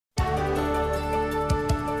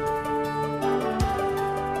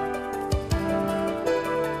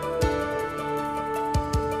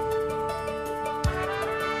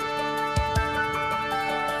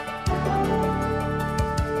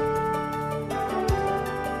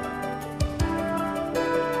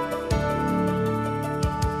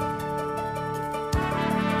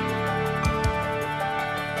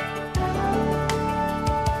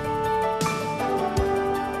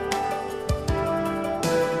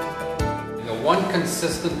one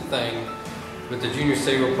consistent thing with the Junior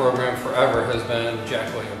Saver program forever has been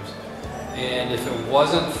Jack Williams. And if it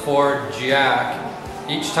wasn't for Jack,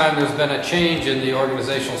 each time there's been a change in the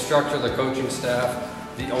organizational structure, the coaching staff,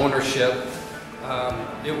 the ownership,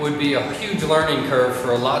 it would be a huge learning curve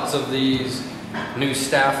for lots of these new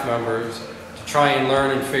staff members to try and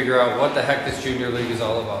learn and figure out what the heck this junior league is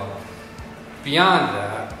all about. Beyond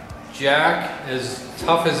that, Jack, as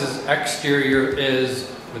tough as his exterior is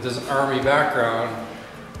with his Army background,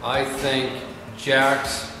 I think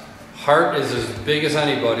Jack's heart is as big as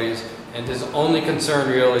anybody's, and his only concern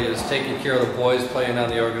really is taking care of the boys playing on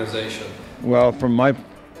the organization. Well, from my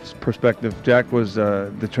perspective, Jack was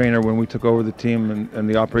the trainer when we took over the team and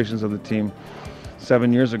the operations of the team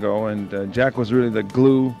 7 years ago, and Jack was really the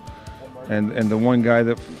glue and the one guy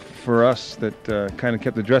that for us that kind of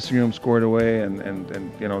kept the dressing room squared away,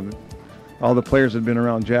 and you know, all the players had been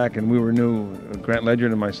around Jack and we were new, Grant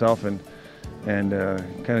Ledyard and myself, and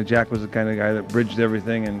kind of Jack was the kind of guy that bridged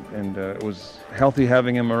everything, and it was healthy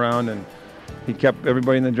having him around, and he kept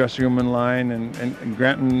everybody in the dressing room in line, and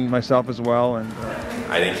Grant and myself as well. And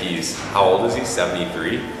I think he's, how old is he,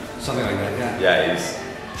 73? Something like that, yeah. Yeah, he's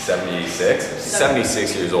 76.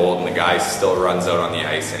 76 years old, and the guy still runs out on the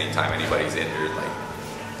ice anytime anybody's injured. Like,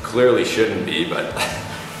 clearly shouldn't be, but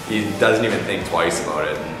he doesn't even think twice about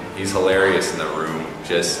it. And he's hilarious in the room,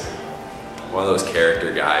 just one of those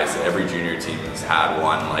character guys. Every junior team has had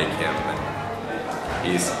one like him. And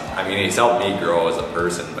he's helped me grow as a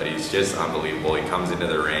person, but he's just unbelievable. He comes into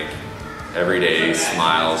the rink every day,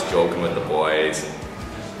 smiles, joking with the boys,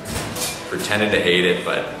 pretending to hate it,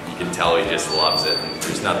 but you can tell he just loves it, and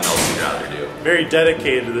there's nothing else he'd rather do. Very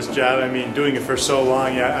dedicated to this job. I mean, doing it for so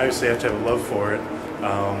long, you obviously have to have a love for it.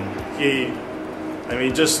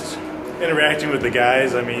 Just interacting with the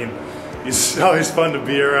guys, he's always fun to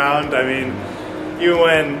be around.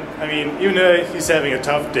 Even though he's having a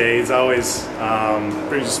tough day, he's always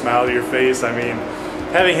brings a smile to your face.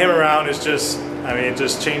 Having him around is just, it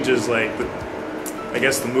just changes, like,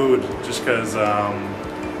 the mood, just because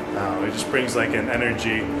it just brings, like, an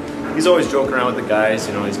energy. He's always joking around with the guys.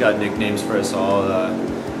 He's got nicknames for us all.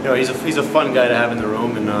 He's a fun guy to have in the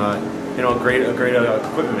room, and a great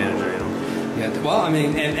equipment manager. Yeah, well,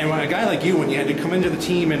 and when a guy like you, when you had to come into the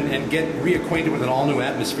team and get reacquainted with an all-new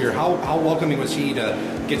atmosphere, how welcoming was he to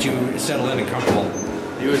get you settled in and comfortable?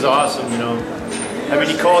 He was awesome,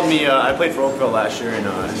 he called me, I played for Oakville last year, and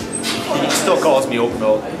he still calls me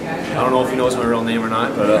Oakville. I don't know if he knows my real name or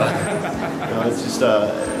not, but it's just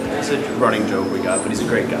it's a running joke we got, but he's a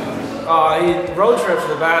great guy. He road trips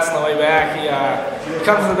the best on the way back. He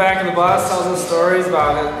comes to the back of the bus, tells us stories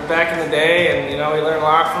about it back in the day, and we learn a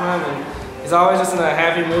lot from him. And he's always just in a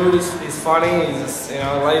happy mood. He's funny. He just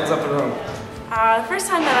lightens up the room. The first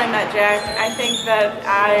time that I met Jack, I think that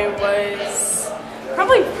I was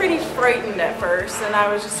probably pretty frightened at first, and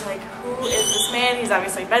I was just like, who is this man? He's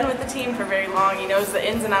obviously been with the team for very long. He knows the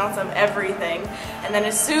ins and outs of everything. And then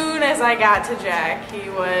as soon as I got to Jack, he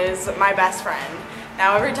was my best friend.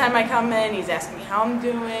 Now every time I come in, he's asking me how I'm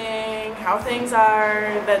doing, how things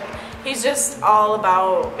are, that he's just all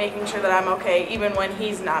about making sure that I'm okay, even when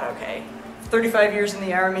he's not okay. 35 years in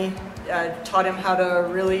the Army taught him how to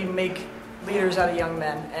really make leaders out of young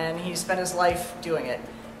men, and he spent his life doing it.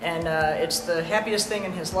 And it's the happiest thing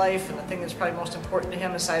in his life, and the thing that's probably most important to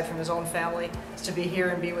him, aside from his own family, is to be here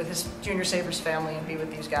and be with his Junior Savers family and be with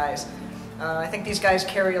these guys. I think these guys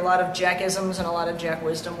carry a lot of Jackisms and a lot of Jack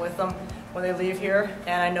wisdom with them when they leave here,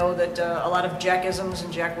 and I know that a lot of Jackisms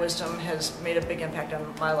and Jack wisdom has made a big impact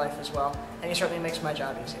on my life as well, and he certainly makes my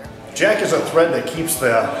job easier. Jack is a thread that keeps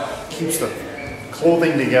the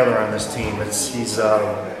clothing together on this team. He's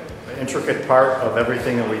an intricate part of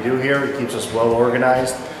everything that we do here. He keeps us well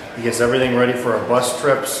organized. He gets everything ready for our bus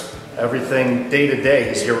trips, everything day to day.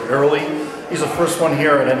 He's here early. He's the first one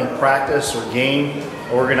here at any practice or game,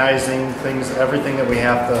 organizing things, everything that we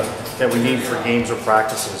have that we need for games or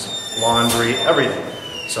practices, laundry, everything.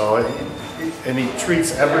 So, and he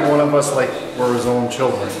treats every one of us like we're his own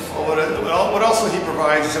children. Well, what else he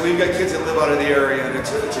provides is that we've got kids that live out of the area, and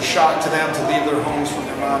it's a shock to them to leave their homes from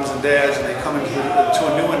their moms and dads, and they come into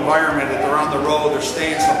a new environment, that they're on the road, they're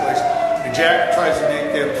staying someplace. And Jack tries to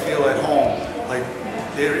make them feel at home. Like,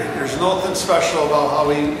 there's nothing special about how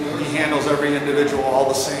he handles every individual all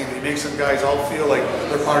the same. He makes them guys all feel like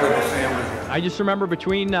they're part of a family. I just remember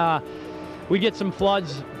between we'd get some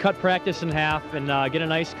floods, cut practice in half, and get a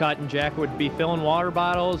nice cut, and Jack would be filling water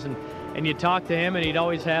bottles, and you'd talk to him, and he'd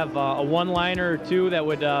always have a one-liner or two that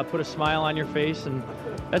would put a smile on your face, and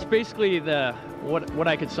that's basically what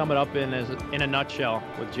I could sum it up in a nutshell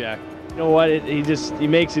with Jack. You know what? He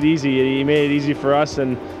makes it easy. He made it easy for us,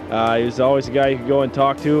 and he was always a guy you could go and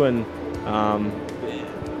talk to, and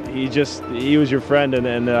he was your friend,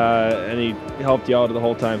 and he helped you out the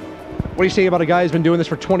whole time. What do you say about a guy who's been doing this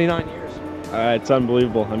for 29 years? It's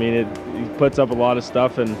unbelievable. I mean, he puts up a lot of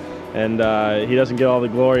stuff, and he doesn't get all the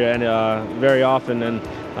glory very often, and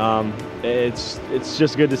it's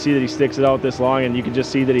just good to see that he sticks it out this long, and you can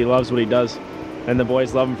just see that he loves what he does, and the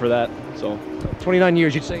boys love him for that. So 29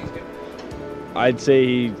 years, you'd say he's good? I'd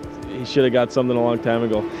say he should have got something a long time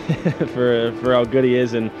ago for how good he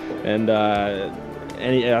is, and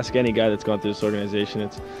ask any guy that's gone through this organization.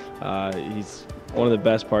 He's one of the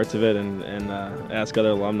best parts of it, and ask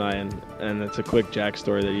other alumni, and it's a quick Jack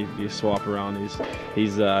story that you swap around.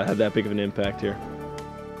 He's had that big of an impact here.